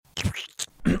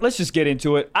let's just get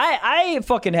into it. I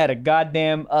fucking had a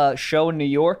goddamn show in New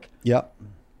York. Yep.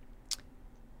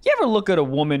 You ever look at a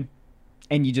woman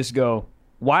and you just go,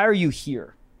 why are you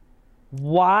here?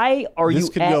 Why are This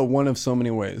you could go one of so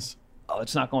many ways. Oh,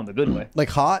 it's not going the good way. Like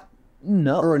hot?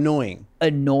 No. Or annoying?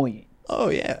 Annoying. Oh,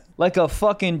 yeah. Like a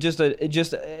fucking,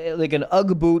 like an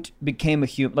Ugg boot became a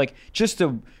human. Like just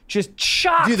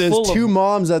chock Dude, there's full two of...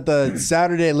 moms at the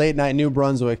Saturday late night New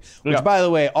Brunswick, which, Yeah. by the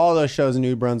way, all those shows in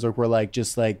New Brunswick were like,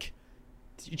 it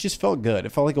just felt good.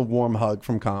 It felt like a warm hug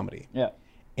from comedy. Yeah.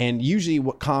 And usually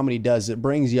what comedy does, it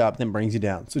brings you up, then brings you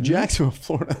down. So Mm-hmm. Jacksonville,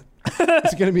 Florida,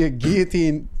 it's going to be a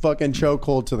guillotine fucking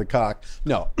chokehold to the cock.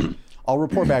 No, I'll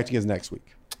report back to you guys next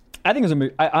week. I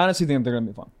honestly think they're going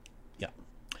to be fun. Yeah.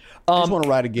 I just want to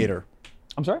ride a gator.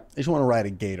 I'm sorry? I just want to ride a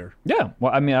gator. Yeah.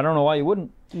 Well, I mean, I don't know why you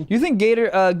wouldn't. You think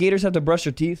gators have to brush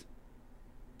their teeth?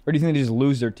 Or do you think they just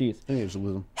lose their teeth? I think you should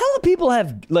lose them. Hell, people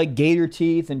have like gator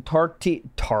teeth and tark teeth.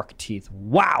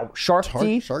 Wow. Shark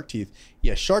teeth? Shark teeth.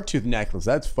 Yeah, shark tooth necklace.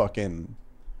 That's fucking...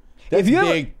 That's If you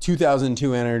big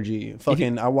 2002 energy.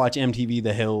 Fucking, I watch MTV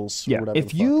The Hills. Or Yeah. whatever If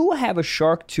the fuck. you have a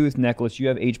shark tooth necklace, you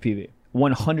have HPV.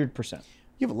 100%.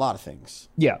 You have a lot of things.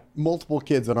 Yeah. Multiple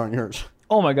kids that aren't yours.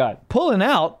 Oh my God. Pulling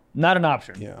out, not an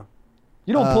option. Yeah.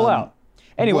 You don't pull out.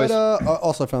 Anyways. But,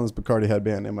 also, I found this Bacardi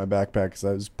headband in my backpack because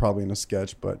I was probably in a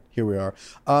sketch, but here we are.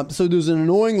 So there's an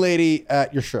annoying lady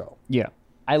at your show. Yeah.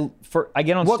 I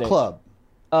get on What stage. club?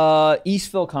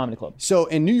 Eastville Comedy Club. So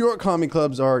in New York, comedy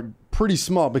clubs are pretty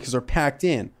small because they're packed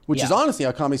in, which is Yeah. honestly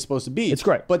how comedy's supposed to be. It's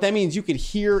great. But that means you could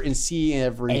hear and see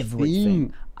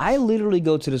everything. I literally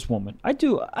go to this woman. I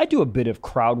do a bit of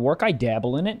crowd work. I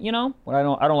dabble in it, you know. But I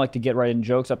don't like to get right in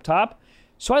jokes up top.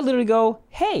 So I literally go,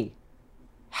 "Hey,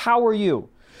 how are you?"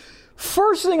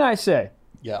 First thing I say,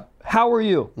 Yeah. "How are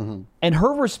you?" And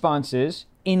her response is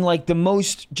in like the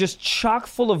most just chock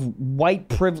full of white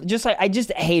privilege. Just like I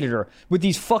just hated her with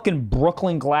these fucking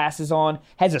Brooklyn glasses on,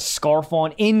 has a scarf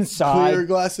on inside. Clear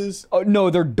glasses? Oh,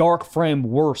 no, they're dark frame.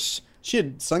 Worse. She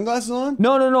had sunglasses on?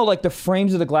 No. Like the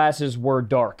frames of the glasses were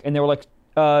dark, and they were like,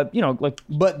 like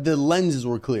But the lenses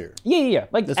were clear. yeah.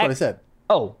 Like That's what I said.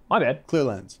 Oh, my bad. Clear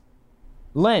lens.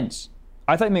 Lens.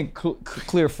 I thought you meant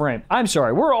clear frame. I'm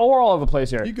sorry. We're all over the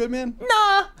place here. You good, man?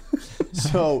 Nah.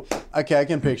 So, okay, I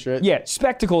can picture it. Yeah,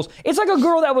 spectacles. It's like a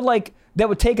girl that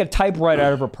would take a typewriter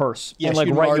out of her purse and like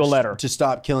she'd write you a march letter. to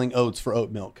stop killing oats for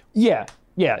oat milk. Yeah.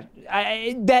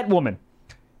 That woman.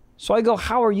 So I go,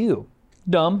 "How are you?"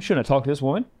 Dumb. Shouldn't have talked to this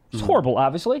woman. It's horrible,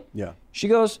 obviously. Yeah. She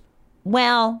goes,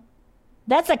 "Well,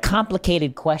 that's a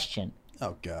complicated question."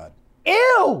 Oh, God.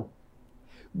 Ew!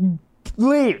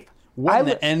 Leave. What in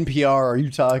the NPR are you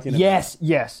talking about?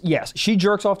 Yes. She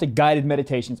jerks off to guided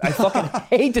meditations. I fucking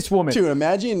hate this woman. Dude,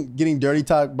 imagine getting dirty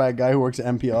talked by a guy who works at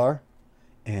NPR.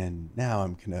 And now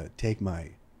I'm going to take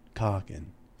my cock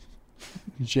and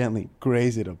gently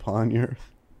graze it upon your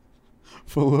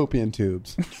fallopian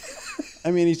tubes.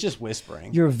 I mean, he's just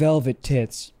whispering. Your velvet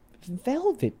tits.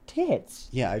 Velvet tits?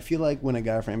 Yeah, I feel like when a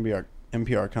guy from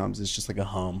NPR comes, it's just like a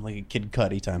hum, like a Kid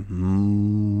Cudi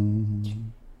time.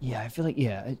 Yeah, I feel like,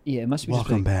 it must be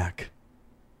Welcome just back.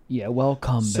 Yeah,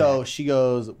 welcome So back. she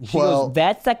goes, She goes,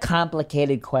 "That's a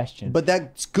complicated question." but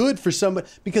that's good for somebody,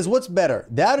 because what's better?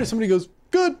 That or somebody goes,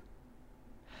 good.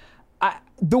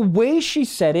 The way she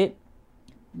said it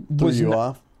Was you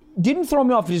off? didn't throw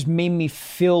me off. It just made me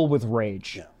fill with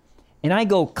rage. Yeah. And I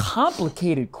go,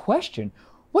 "Complicated question?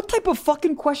 What type of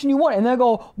fucking question you want?" And I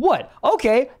go, "What?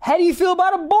 Okay, how do you feel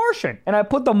about abortion?" And I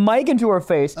put the mic into her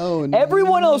face. Oh,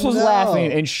 Everyone else was no.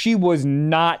 laughing, and she was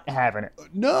not having it.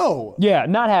 No. Yeah,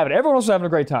 not having it. Everyone else was having a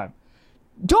great time.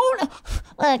 Don't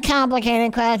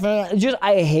complicated question. Just,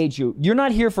 I hate you. You're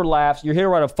not here for laughs. You're here to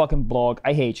write a fucking blog.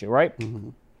 I hate you, right? Mm-hmm.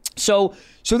 So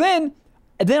then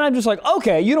I'm just like,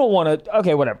 okay, you don't want to.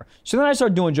 Okay, whatever. So then I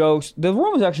start doing jokes. The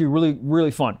room was actually really, really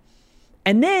fun.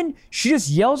 And then she just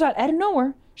yells out of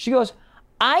nowhere. She goes,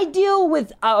 "I deal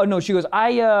with." She goes,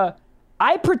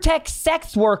 I protect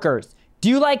sex workers. Do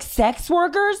you like sex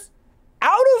workers?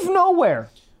 Out of nowhere.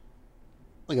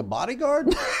 Like a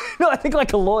bodyguard? No, I think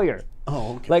like a lawyer.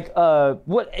 Oh, okay. Like,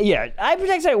 what? Yeah, I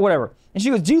protect sex, whatever. And she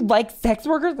goes, "Do you like sex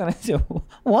workers?" And I said,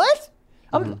 "What?"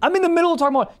 I'm in the middle of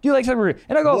talking about, "Do you like sex workers?"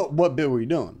 And I go, What bit were you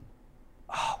doing?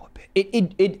 "Oh, what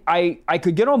bit?" I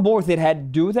could get on board if it had to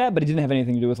do with that, but it didn't have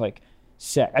anything to do with like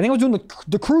sex. I think I was doing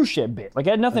the cruise ship bit. Like, it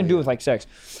had nothing to do with like sex.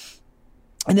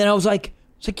 And then I was like,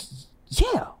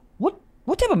 yeah,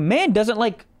 what type of man doesn't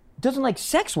like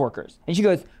sex workers? And she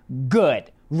goes,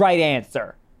 "Good, right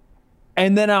answer."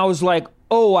 And then I was like,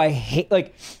 oh, I hate,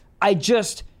 like,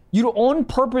 you on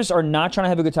purpose are not trying to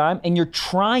have a good time, and you're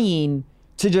trying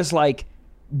to just like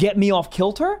get me off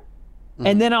kilter.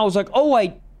 And then I was like, oh,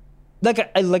 I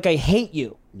hate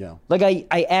you. Yeah. Like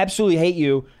I absolutely hate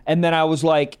you. And then I was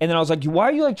like, why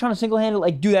are you like trying to single-handedly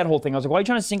like do that whole thing? I was like, why are you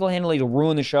trying to single-handedly to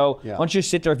ruin the show? Yeah. Why don't you just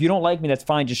sit there? If you don't like me, that's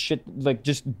fine. Just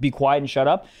just be quiet and shut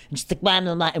up. And just like, blah,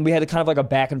 blah, blah. And we had kind of like a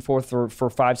back and forth for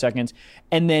 5 seconds.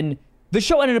 And then the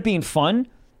show ended up being fun.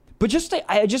 But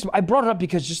I brought it up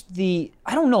because just I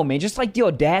don't know, man, just like the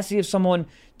audacity of someone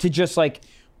to just like,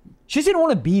 she just didn't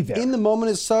want to be there. In the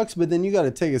moment, it sucks, but then you got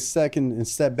to take a second and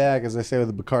step back, as I say, with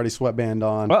the Bacardi sweatband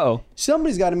on. Uh-oh.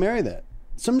 Somebody's got to marry that.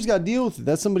 Somebody's got to deal with it.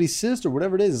 That's somebody's sister,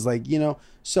 whatever it is. It's like,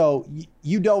 so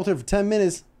you dealt with her for 10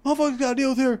 minutes. Motherfuckers got to deal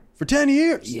with her for 10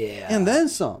 years. Yeah. And then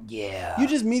some. Yeah. You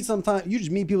just meet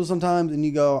people sometimes, and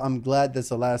you go, I'm glad that's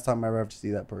the last time I ever have to see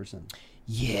that person.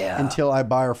 Yeah. Until I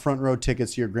buy her front row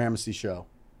tickets to your Gramercy show.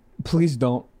 Please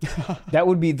don't. That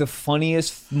would be the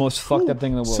funniest, most fucked up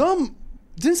thing in the world.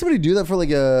 Didn't somebody do that for like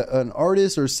an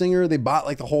artist or a singer? They bought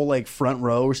like the whole like front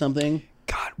row or something.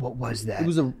 God, what was that? It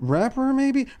was a rapper,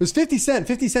 maybe. It was 50 Cent.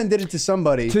 50 Cent did it to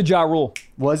somebody. To Ja Rule.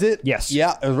 Was it? Yes.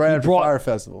 Yeah, it was right after Fire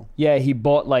Festival. Yeah, he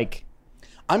bought like.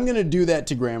 I'm gonna do that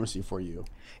to Gramercy for you.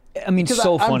 I mean,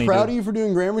 so funny. I'm proud of you for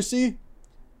doing Gramercy,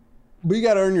 but you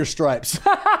got to earn your stripes.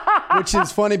 Which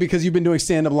is funny because you've been doing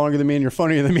stand up longer than me and you're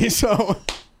funnier than me. So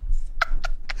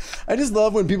I just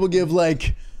love when people give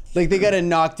like they got to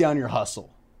knock down your hustle.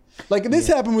 Like this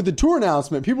happened with the tour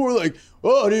announcement. People were like,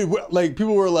 "Oh, dude!" Like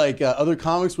people were like, other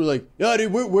comics were like, "Yeah,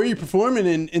 dude, where are you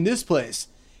performing in this place?"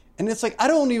 And it's like I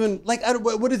don't even like.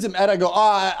 What does it matter? I go,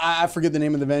 I forget the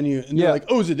name of the venue, and they're like,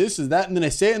 "Oh, is it this? Is that?" And then I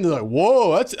say it, and they're like,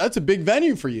 "Whoa, that's a big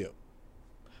venue for you."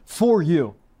 For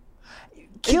you,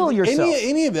 kill yourself.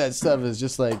 Any of that stuff is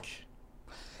just like.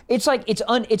 It's like it's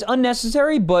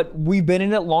unnecessary, but we've been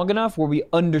in it long enough where we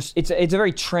it's a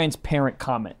very transparent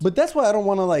comment. But that's why I don't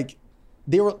want to like.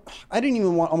 I didn't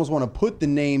even almost want to put the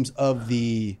names of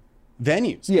the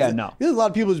venues. Yeah, no. There's a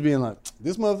lot of people just being like,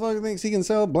 this motherfucker thinks he can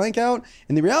sell blank out,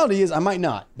 and the reality is I might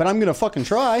not, but I'm gonna fucking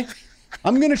try.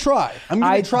 I'm gonna try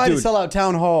to sell out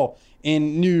Town Hall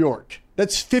in New York.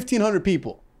 That's 1,500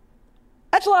 people.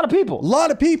 That's a lot of people. A lot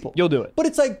of people. You'll do it. But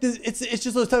it's like it's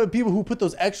just those type of people who put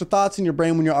those extra thoughts in your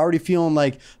brain when you're already feeling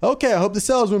like, okay, I hope this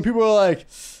sells. When people are like,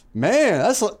 man,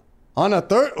 that's on a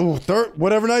third,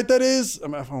 whatever night that is.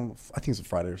 I think it's a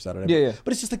Friday or Saturday. Yeah.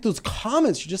 But it's just like those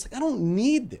comments. You're just like, I don't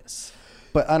need this.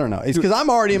 But I don't know. It's because I'm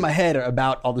already in my head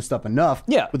about all this stuff enough.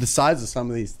 Yeah. With the size of some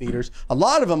of these theaters, a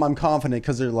lot of them I'm confident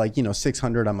because they're like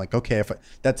 600. I'm like, okay,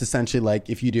 that's essentially like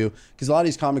if you do, because a lot of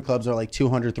these comedy clubs are like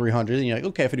 200, 300, and you're like,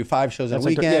 okay, if I do 5 shows that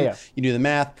weekend, you do the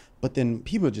math. But then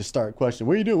people just start questioning,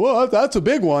 what do you do? Well, that's a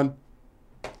big one.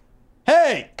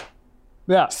 Hey,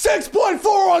 yeah, 6.4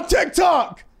 on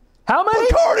TikTok. How many?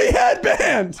 Bacardi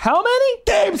headband. How many?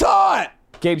 Gabe's hot.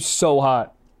 Gabe's so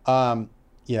hot.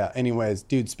 Yeah, anyways,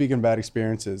 dude, speaking of bad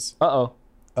experiences. So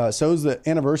it was the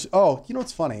anniversary. Oh, you know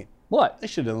what's funny? What? I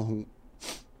should have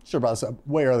brought this up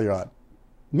way earlier on.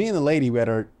 Me and the lady, we had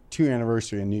our 2-year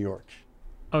anniversary in New York.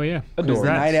 Oh, yeah. The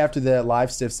night after the live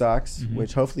Stiff Socks,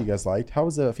 which hopefully you guys liked. How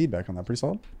was the feedback on that? Pretty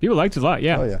solid? People liked it a lot,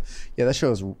 yeah. Oh, yeah. Yeah, that show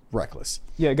was reckless.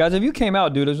 Yeah, guys, if you came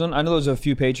out, dude, I know there's a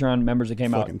few Patreon members that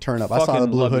came out. Fucking turn up. I saw the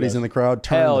blue hoodies in the crowd.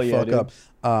 Turn the fuck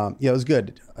up. Yeah, it was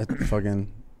good. I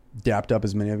fucking dapped up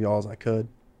as many of y'all as I could.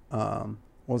 What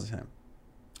was his name?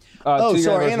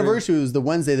 So our anniversary was the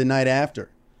Wednesday, the night after,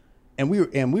 and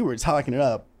we were talking it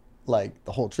up like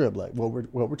the whole trip, like what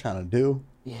we're trying to do.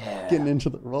 Yeah, getting into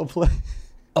the role play.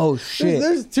 Oh shit!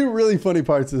 There's 2 really funny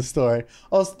parts of the story.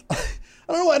 I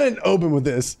don't know why I didn't open with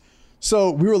this.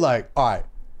 So we were like, all right,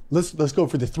 let's go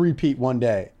for the 3-peat one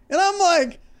day, and I'm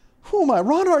like, who am I?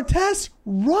 Ron Artest,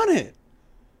 run it.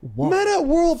 What? Meta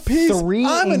World Peace.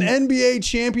 I'm an NBA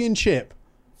championship.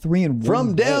 3 in 1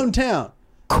 from downtown.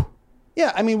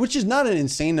 Yeah, I mean, which is not an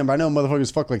insane number. I know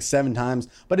motherfuckers fuck like 7 times,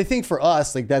 but I think for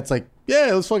us, like that's like, yeah,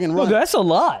 let's fucking run. Oh, that's a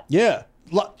lot. Yeah,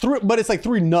 but it's like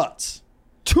 3 nuts.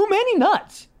 Too many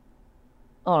nuts.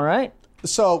 All right.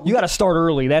 So you got to start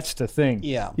early. That's the thing.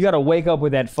 Yeah. You got to wake up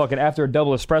with that fucking after a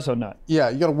double espresso nut. Yeah,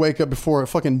 you got to wake up before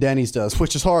fucking Denny's does,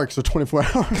 which is hard because they're 24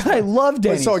 hours. I love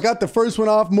Denny's. So I got the first one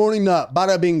off, morning nut,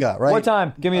 bada binga, right? What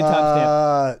time? Give me a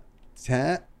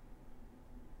timestamp.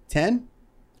 10?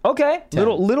 Okay. 10.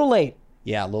 Little late.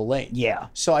 Yeah, a little late. Yeah.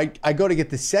 So I go to get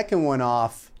the second one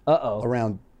off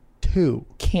around 2.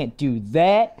 Can't do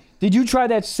that. Did you try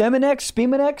that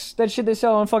Seminex, that shit they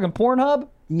sell on fucking Pornhub?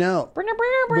 No. But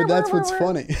that's what's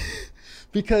funny.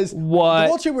 because What? the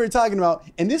whole trip we were talking about,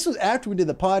 and this was after we did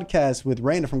the podcast with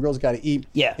Raina from Girls Gotta Eat.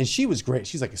 Yeah. And she was great.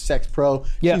 She's like a sex pro.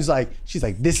 Yeah. She's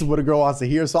like, this is what a girl wants to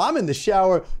hear. So I'm in the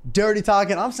shower, dirty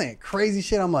talking. I'm saying crazy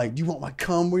shit. I'm like, do you want my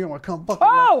cum? Where you want my cum? Fucking,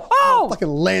 Oh! fucking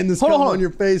land this Hold cum on. on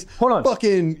your face. Hold on.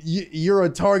 Fucking, you're a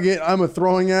target. I'm a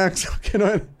throwing axe.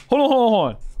 Hold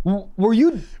on. Were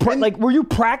you were you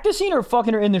practicing or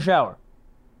fucking her in the shower?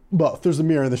 Both. There's a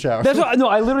mirror in the shower. That's what, no.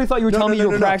 I literally thought you were telling me you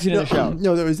were practicing in the shower.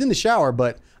 No, it was in the shower,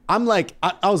 but I'm like,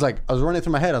 I was running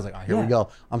through my head. I was like, oh, here we go.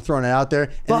 I'm throwing it out there.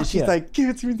 And then she's like, give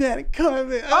it to me, Daddy. Come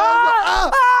on.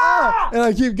 And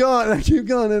I keep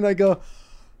going, and I go,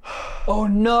 oh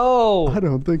no. I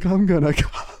don't think I'm gonna go.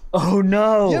 Oh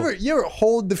no. You ever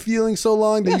hold the feeling so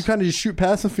long that you kind of just shoot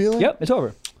past the feeling? Yep, it's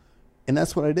over. And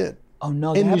that's what I did. Oh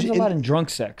no, that happens a lot in drunk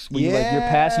sex. When you're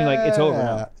passing, you're like, it's over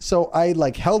now. So I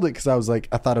like held it because I was like,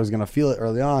 I thought I was gonna feel it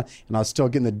early on, and I was still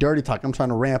getting the dirty talk. I'm trying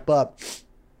to ramp up,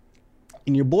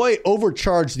 and your boy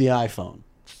overcharged the iPhone.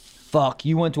 Fuck,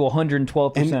 you went to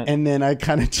 112%. And then I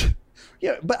kind of,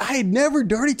 but I had never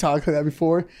dirty talked like that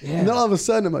before. Yeah. And then all of a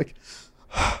sudden I'm like,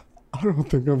 I don't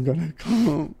think I'm gonna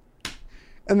come.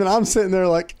 And then I'm sitting there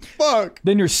like, fuck.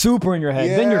 Then you're super in your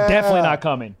head. Then you're definitely not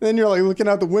coming. Then you're like looking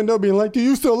out the window being like, do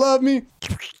you still love me?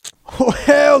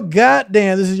 Well,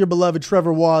 goddamn, this is your beloved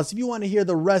Trevor Wallace. If you want to hear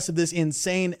the rest of this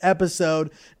insane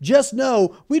episode, just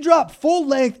know we drop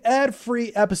full-length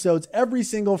ad-free episodes every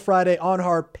single Friday on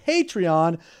our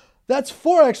Patreon. That's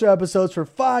 4 extra episodes for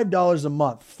 $5 a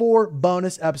month. 4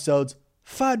 bonus episodes,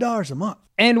 $5 a month.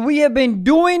 And we have been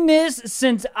doing this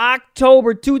since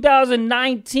October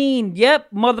 2019. Yep,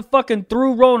 motherfucking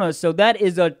through Rona. So that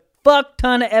is a fuck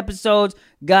ton of episodes.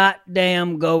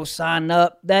 Goddamn, go sign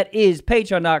up. That is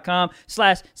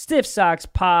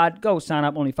patreon.com/stiffsockspod. Go sign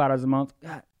up, only $5 a month.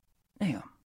 God damn.